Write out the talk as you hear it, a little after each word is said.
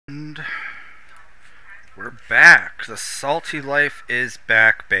We're back. The salty life is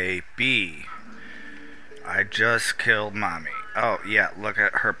back, baby. I just killed mommy. Oh, yeah, look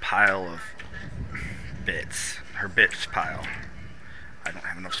at her pile of bits. Her bits pile. I don't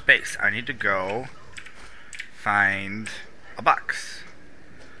have enough space. I need to go find a box.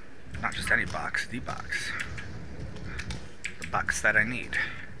 Not just any box, the box. The box that I need.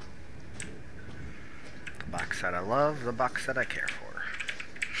 The box that I love, the box that I care for.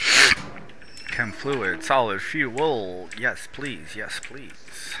 Chem fluid, solid fuel. Yes, please. Yes,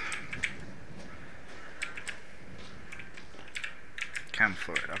 please. Chem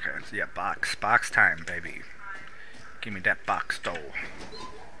fluid. Okay, so yeah, box. Box time, baby. Give me that box, though.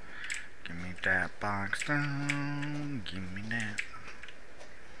 Give me that box, though. Give me that.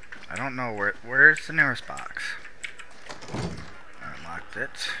 I don't know where's the nearest box. I unlocked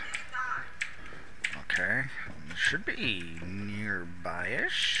it. Okay. It should be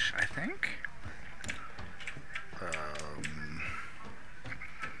nearby-ish, I think.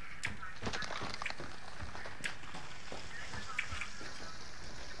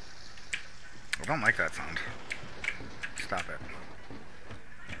 I don't like that sound. Stop it.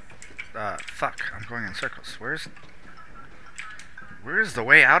 Fuck. I'm going in circles. Where's the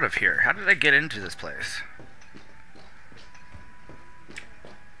way out of here? How did I get into this place?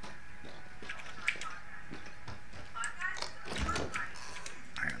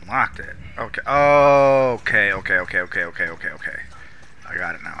 I unlocked it. Okay. Okay. I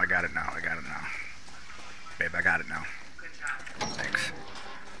got it now. Babe, I got it now. Thanks.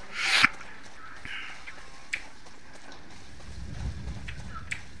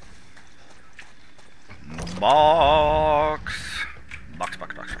 Box.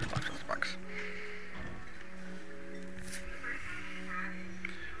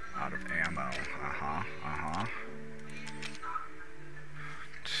 Out of ammo.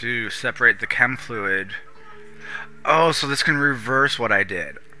 To separate the chem fluid. Oh, so this can reverse what I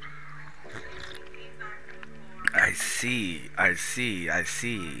did. I see.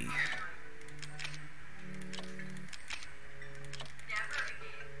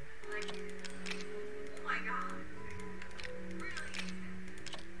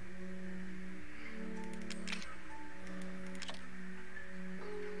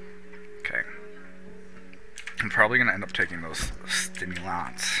 Okay. I'm probably gonna end up taking those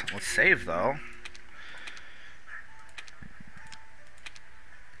stimulants. Let's save though.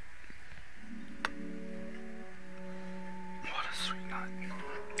 What a sweet nut.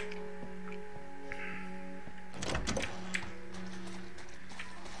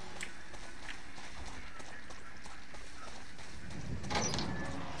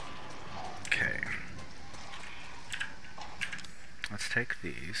 Okay. Let's take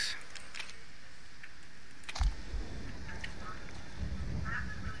these.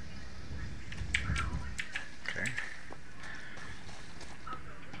 Okay.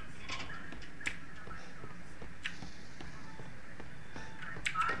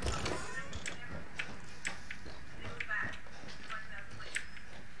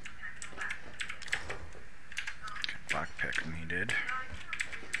 Lockpick needed.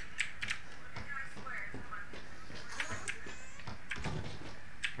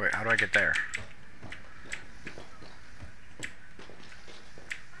 Wait, how do I get there?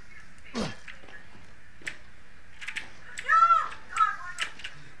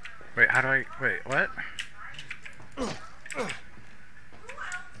 Wait, how do I... Wait, what?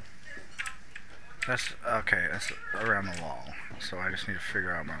 That's... Okay, that's around the wall. So I just need to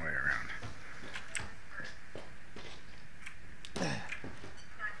figure out my way around.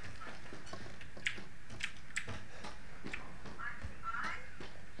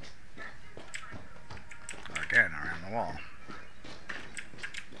 Again, around the wall.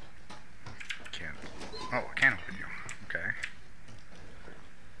 Can't... Oh, I can open you. Okay.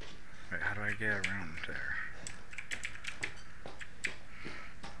 Wait, how do I get around there?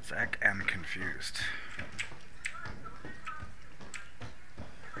 Zach, I'm confused.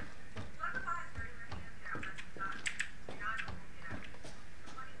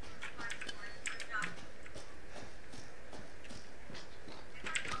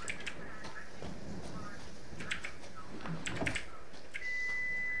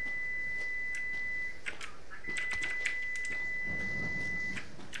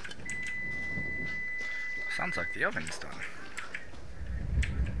 Sounds like the oven's done.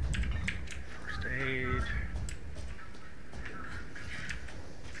 First aid.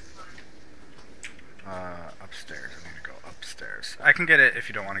 Upstairs. I need to go upstairs. I can get it if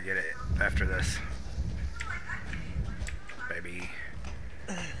you don't want to get it after this. Baby.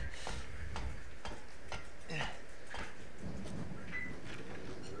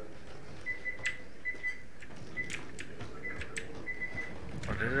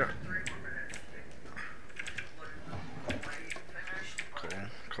 Cool,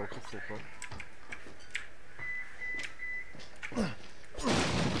 cool, cool, cool, cool.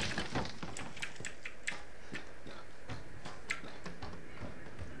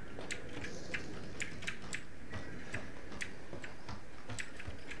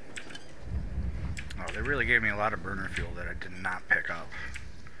 Oh, they really gave me a lot of burner fuel that I did not pick up.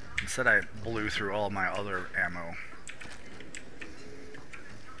 Instead, I blew through all my other ammo.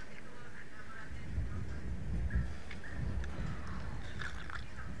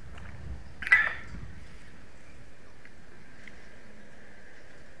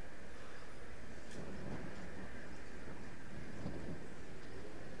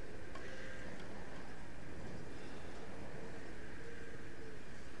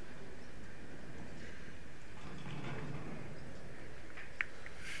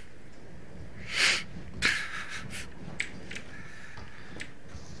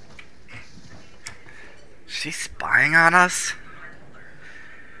 She's spying on us?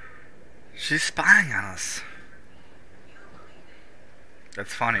 She's spying on us.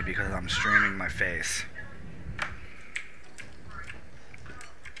 That's funny because I'm streaming my face.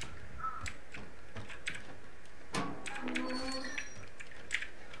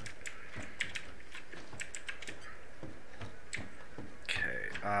 Okay,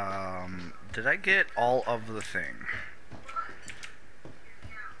 did I get all of the thing?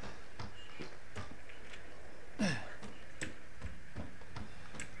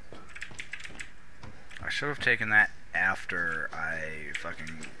 I should have taken that after I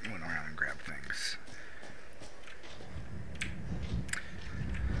fucking went around and grabbed things.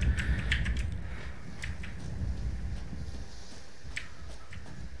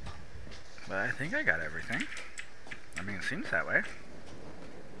 But I think I got everything. I mean, it seems that way.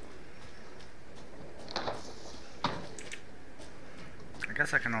 I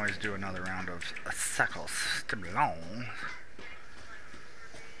guess I can always do another round of a suckle stimulon.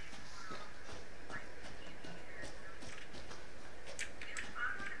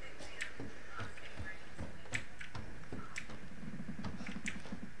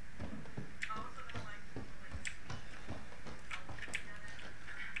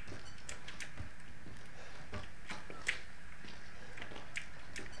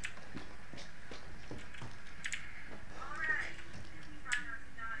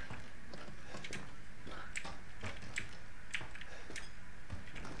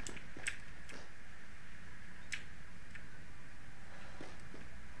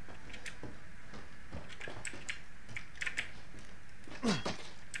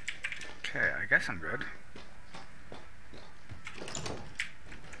 Okay, I guess I'm good.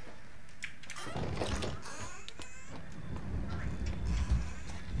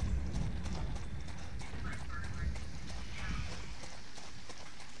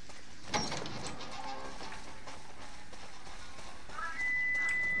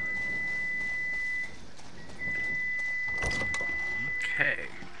 Okay,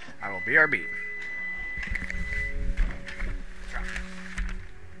 I will BRB.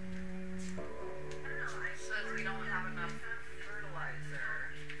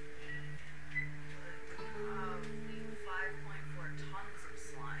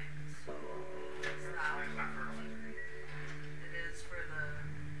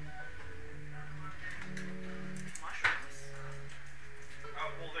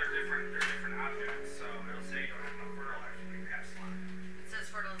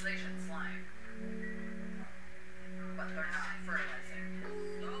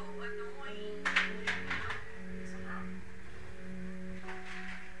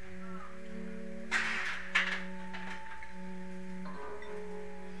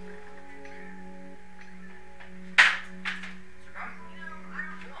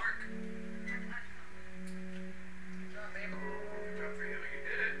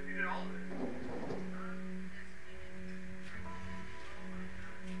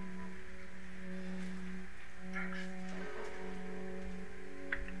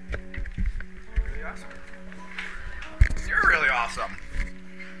 You're really awesome.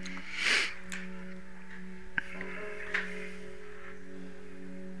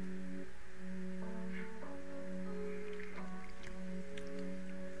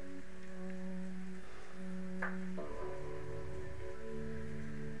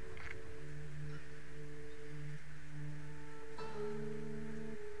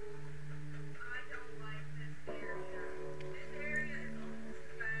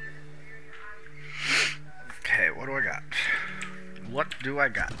 Okay, what do I got? What do I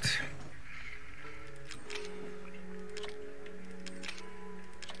got?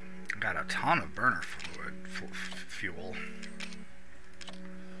 Got a ton of burner fluid, fuel.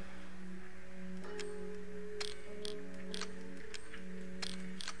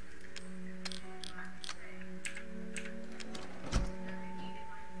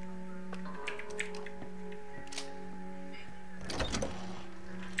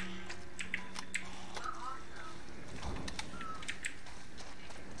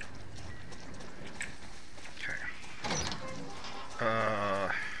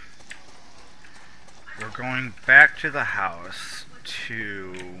 we're going back to the house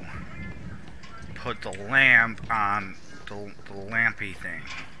to put the lamp on the lampy thing.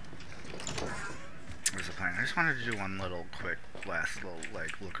 There's a plan. I just wanted to do one little quick last little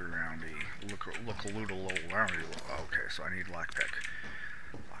like look aroundy. Look a little aroundy. Okay, so I need lockpick.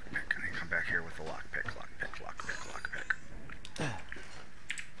 Lockpick. And then come back here with the lockpick. Lockpick.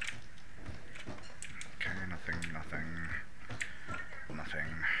 Okay, nothing.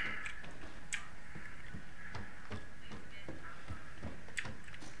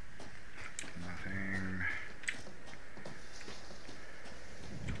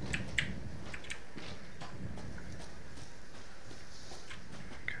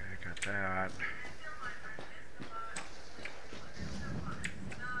 That.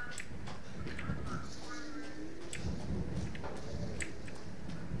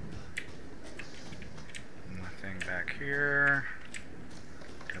 Nothing back here.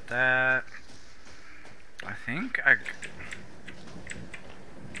 Got that. I think I...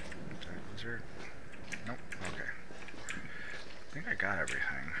 Was there... Nope. Okay. I think I got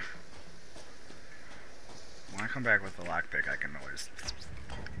everything. When I come back with the lockpick, I can always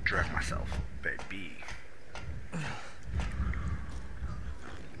drag myself, baby.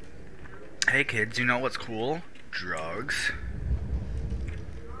 Hey kids, you know what's cool? Drugs.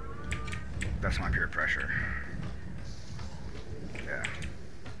 That's my peer pressure. Yeah.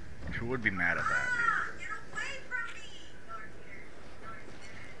 Who would be mad at that?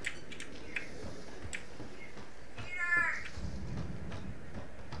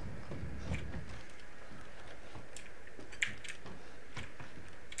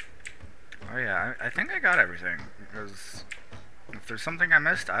 Oh yeah, I think I got everything, because if there's something I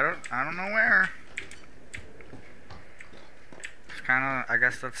missed, I don't know where. It's kind of, I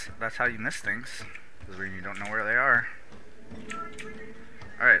guess that's how you miss things, is when you don't know where they are.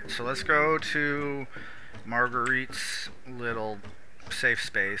 Alright, so let's go to Marguerite's little safe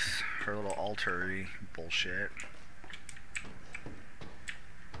space, her little altar-y bullshit.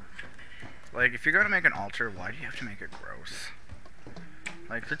 Like, if you're gonna make an altar, why do you have to make it gross?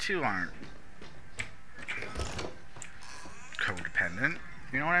 Like, the two aren't codependent,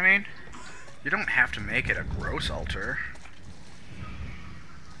 you know what I mean? You don't have to make it a gross altar.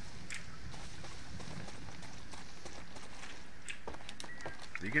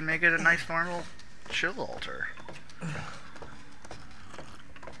 You can make it a nice, normal, chill altar.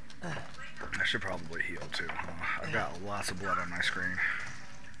 I should probably heal too. I've got lots of blood on my screen.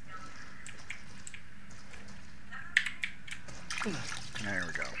 There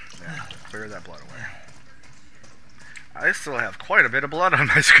we go. Yeah, clear that blood away. I still have quite a bit of blood on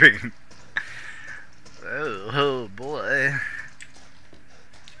my screen. Oh boy.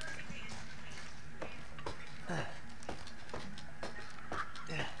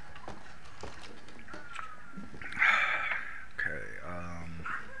 Okay,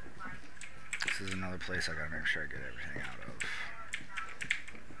 this is another place I gotta make sure I get everything out of.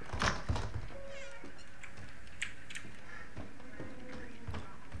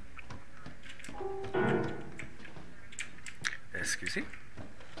 Excuse me?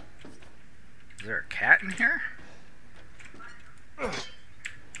 Is there a cat in here?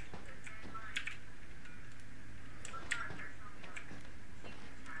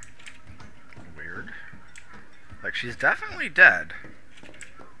 Weird. Like, she's definitely dead.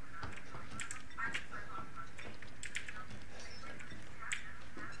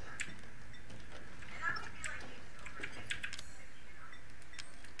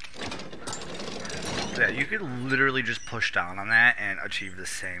 Yeah, you could literally just push down on that and achieve the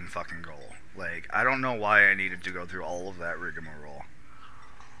same fucking goal. Like, I don't know why I needed to go through all of that rigmarole.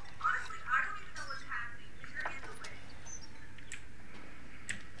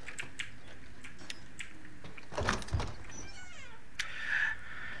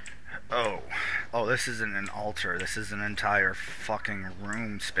 Oh, this isn't an altar. This is an entire fucking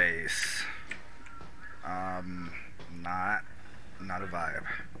room space. Not a vibe.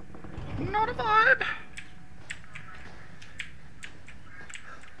 Not a vibe.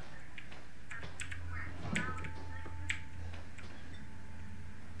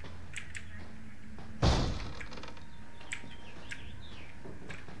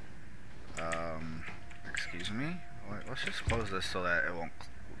 Excuse me? Let's just close this so that it won't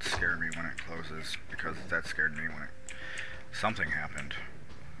scare me when it closes, because that scared me when something happened.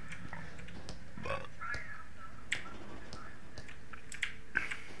 But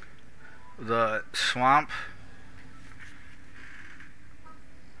the swamp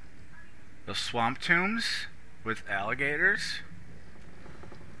tombs with alligators.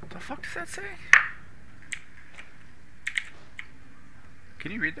 What the fuck does that say?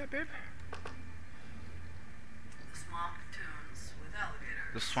 Can you read that, babe?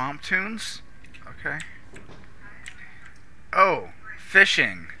 The Swamp Tunes? Okay. Oh,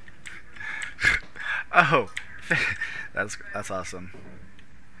 fishing. Oh, that's awesome.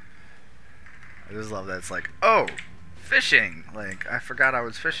 I just love that it's like, oh, fishing. Like, I forgot I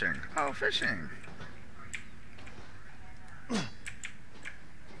was fishing. Oh, fishing.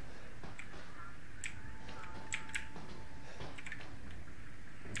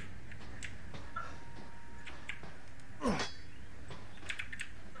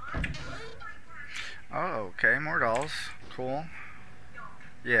 Oh, okay, more dolls. Cool.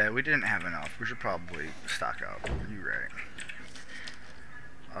 Yeah, we didn't have enough. We should probably stock up. You right.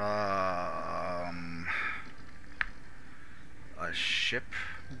 A ship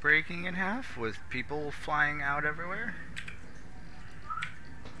breaking in half with people flying out everywhere.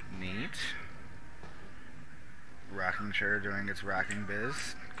 Neat. Rocking chair doing its rocking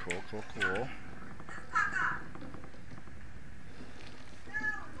biz. Cool, cool, cool.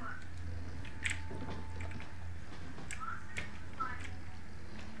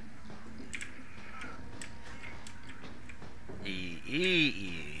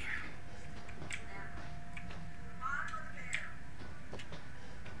 E.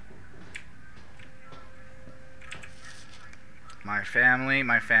 My family,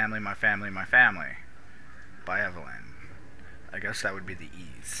 my family, my family, my family. By Evelyn. I guess that would be the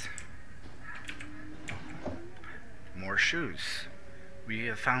E's. More shoes. We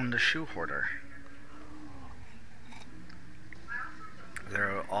have found a shoe hoarder.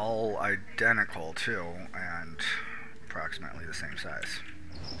 They're all identical too, and approximately the same size.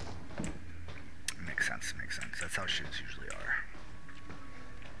 Makes sense, makes sense. That's how shoes usually are.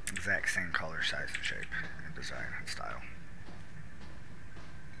 Exact same color, size, and shape, and design, and style.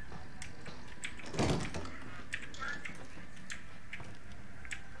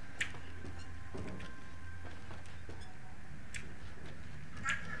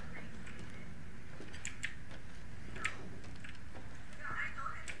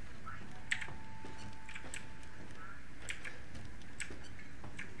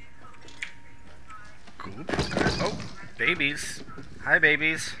 Goop. Oh, babies. Hi,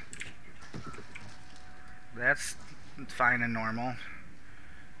 babies. That's fine and normal.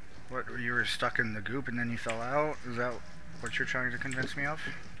 What, you were stuck in the goop and then you fell out? Is that what you're trying to convince me of?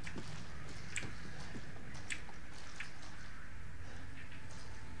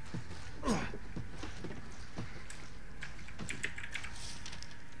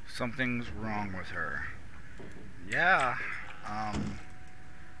 Something's wrong with her. Yeah.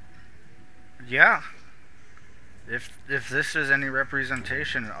 Yeah. If this is any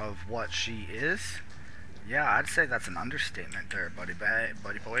representation of what she is, yeah, I'd say that's an understatement there, buddy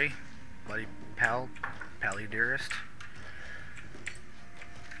boy, buddy pally dearest.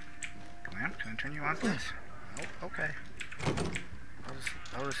 Lamp, can I turn you on, please? Oh, okay.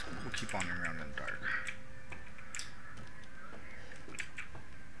 We'll keep on around in the dark.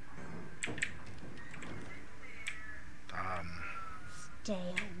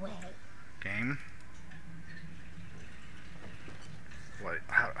 Stay away. Game? What?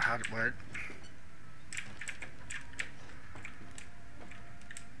 What?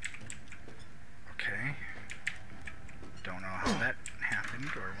 Okay. Don't know how that happened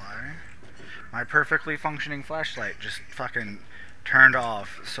or why. My perfectly functioning flashlight just fucking turned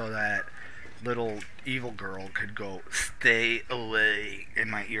off so that little evil girl could go stay away in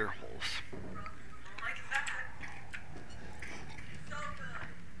my ear holes.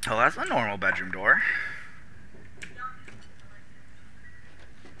 Oh, that's a normal bedroom door.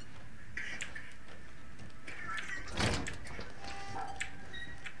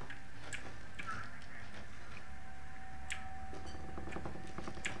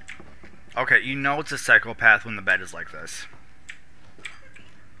 Okay, you know it's a psychopath when the bed is like this.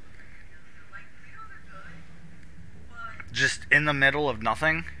 Just in the middle of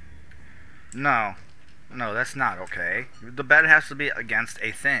nothing? No. No, that's not okay. The bed has to be against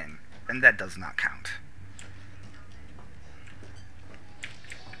a thing, and that does not count.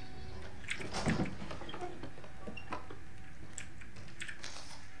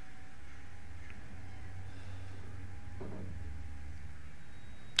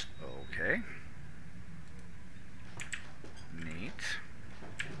 Okay. Neat.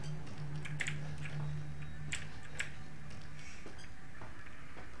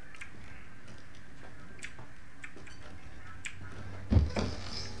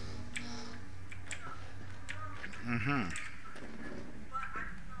 Mm-hmm.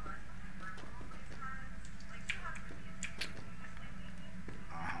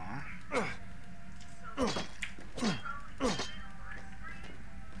 Uh-huh.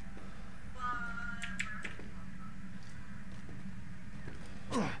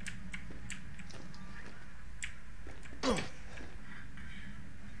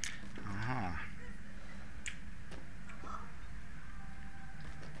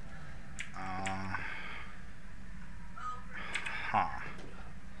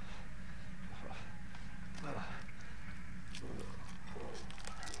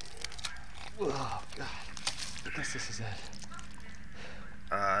 this is it.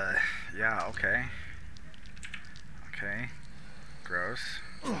 Yeah, okay. Okay. Gross.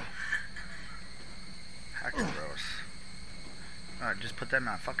 Heckin' gross. Alright, just put that in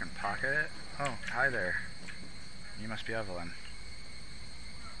my fucking pocket. Oh, hi there. You must be Evelyn.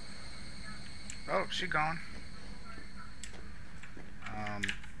 Oh, she gone.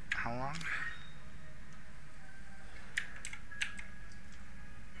 How long?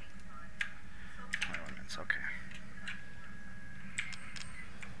 21 minutes, okay.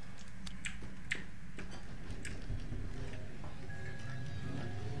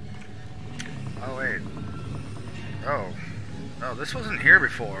 Oh, wait. Oh. Oh, this wasn't here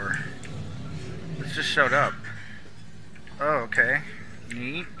before. This just showed up. Oh, okay.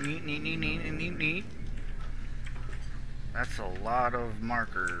 Neat, neat, neat, neat, neat, neat, neat. That's a lot of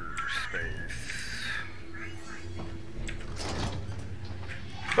marker space.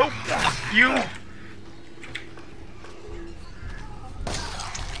 Oh, fuck you!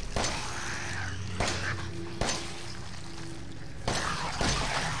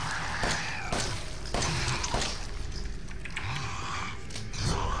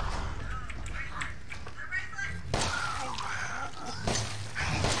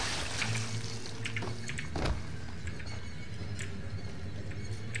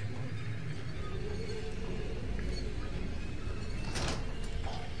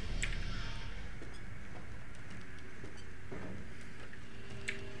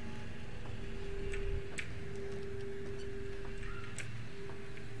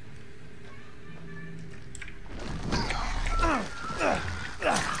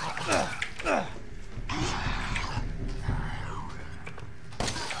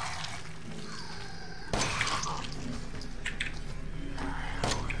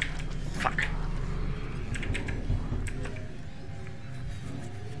 Fuck.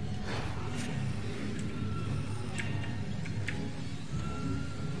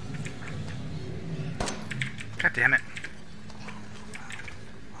 God damn it.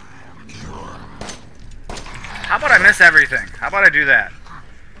 How about I miss everything? How about I do that?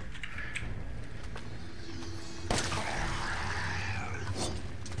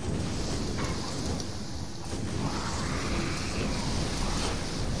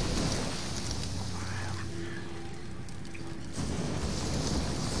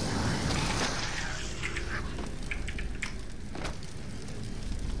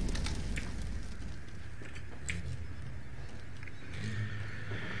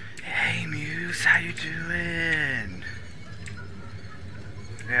 Hey Muse, how you doing?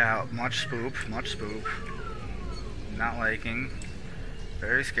 Yeah, much spoop, much spoop. Not liking.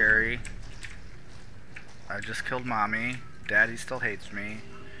 Very scary. I just killed mommy. Daddy still hates me.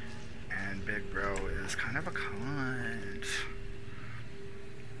 And Big Bro is kind of a cunt.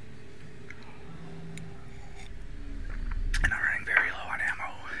 And I'm running very low on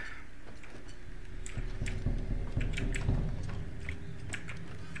ammo.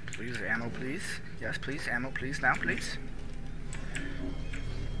 Please, ammo, please. Yes, please, ammo, please. Now, please.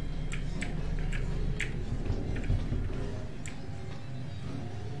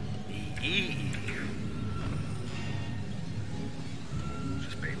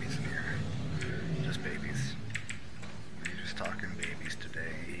 Just babies in here. Just babies. We're just talking babies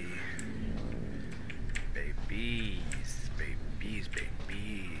today. Babies. Babies,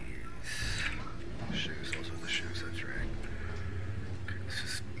 babies. Shoes, those are the shoes, that's right. Okay, this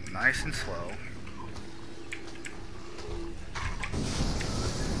is nice and slow.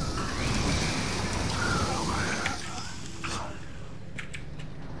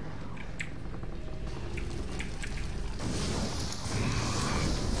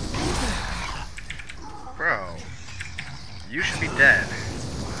 Bro, you should be dead.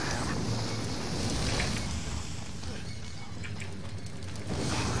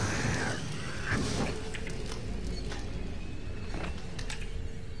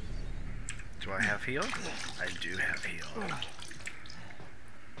 Do I have heal? I do have heal.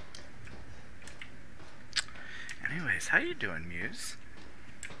 Anyways, how you doing, Muse?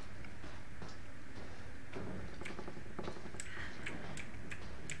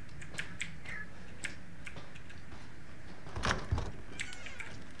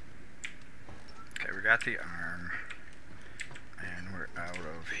 Okay, we got the arm. And we're out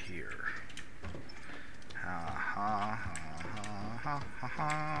of here. Ha ha ha ha ha ha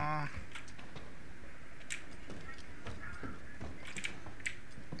ha.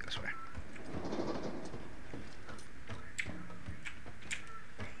 This way.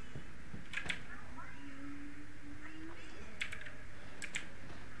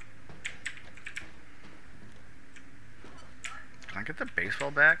 Can I get the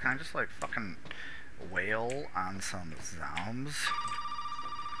baseball bat? Can I just like fucking wail on some zombs.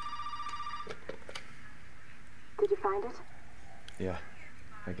 Did you find it? Yeah,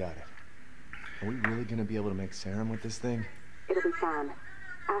 I got it. Are we really gonna be able to make serum with this thing? It'll be fine.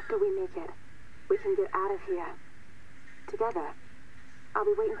 After we make it, we can get out of here. Together. I'll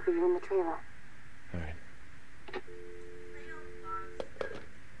be waiting for you in the trailer. All right.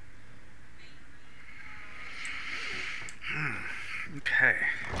 Okay.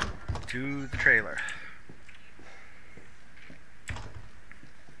 To the trailer.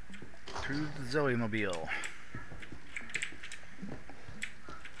 To the Zoe Mobile.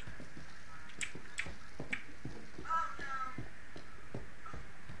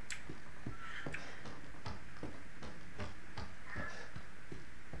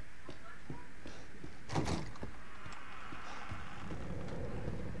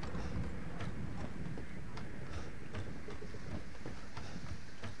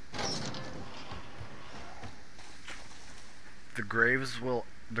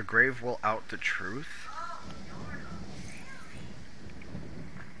 The grave will out the truth.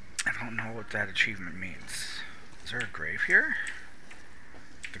 I don't know what that achievement means. Is there a grave here?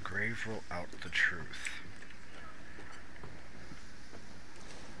 The grave will out the truth.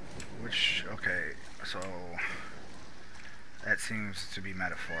 Which, okay, so that seems to be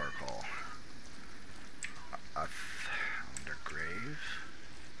metaphorical. Found a grave.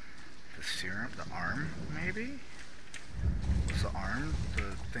 The serum, the arm, maybe? Was the arm,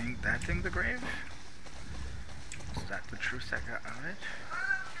 the thing, that thing the grave? Is that the truth that got out of it?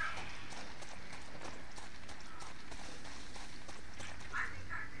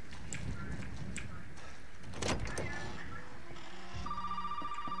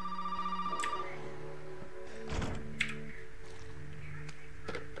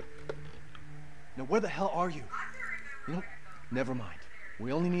 Now where the hell are you? You know, never mind.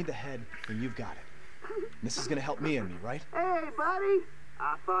 We only need the head, and you've got it. This is gonna help me and me, right? Hey, buddy.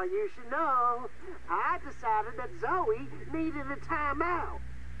 I thought you should know. I decided that Zoe needed a timeout.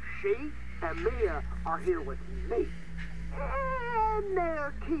 She and Mia are here with me. And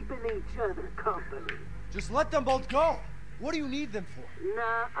they're keeping each other company. Just let them both go. What do you need them for?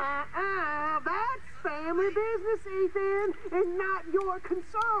 That's family business, Ethan, and not your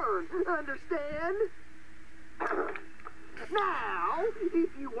concern. Understand? Now, if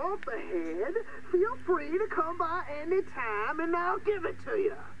you want the head, feel free to come by any time and I'll give it to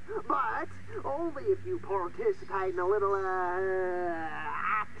you. But only if you participate in a little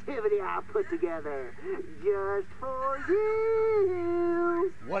activity I put together just for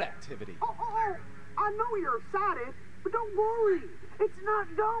you. What activity? Oh, I know you're excited, but don't worry. It's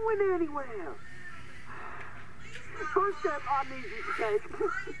not going anywhere. First step I need you to take,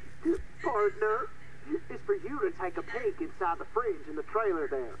 partner, is for you to take a peek inside the fridge in the trailer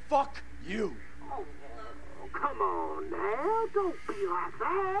there. Fuck you. Oh, come on now. Don't be like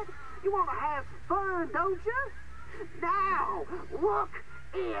that. You want to have some fun, don't you? Now, look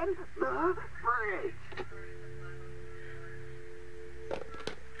in the fridge.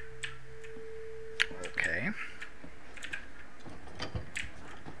 Okay.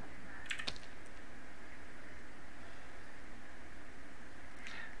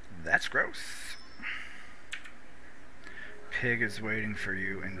 That's gross. Pig is waiting for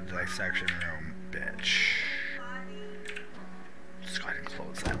you in the dissection room, bitch. Let's go ahead and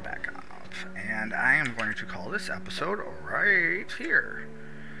close that back on up. And I am going to call this episode right here.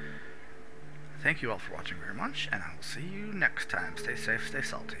 Thank you all for watching very much, and I will see you next time. Stay safe, stay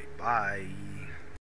salty. Bye.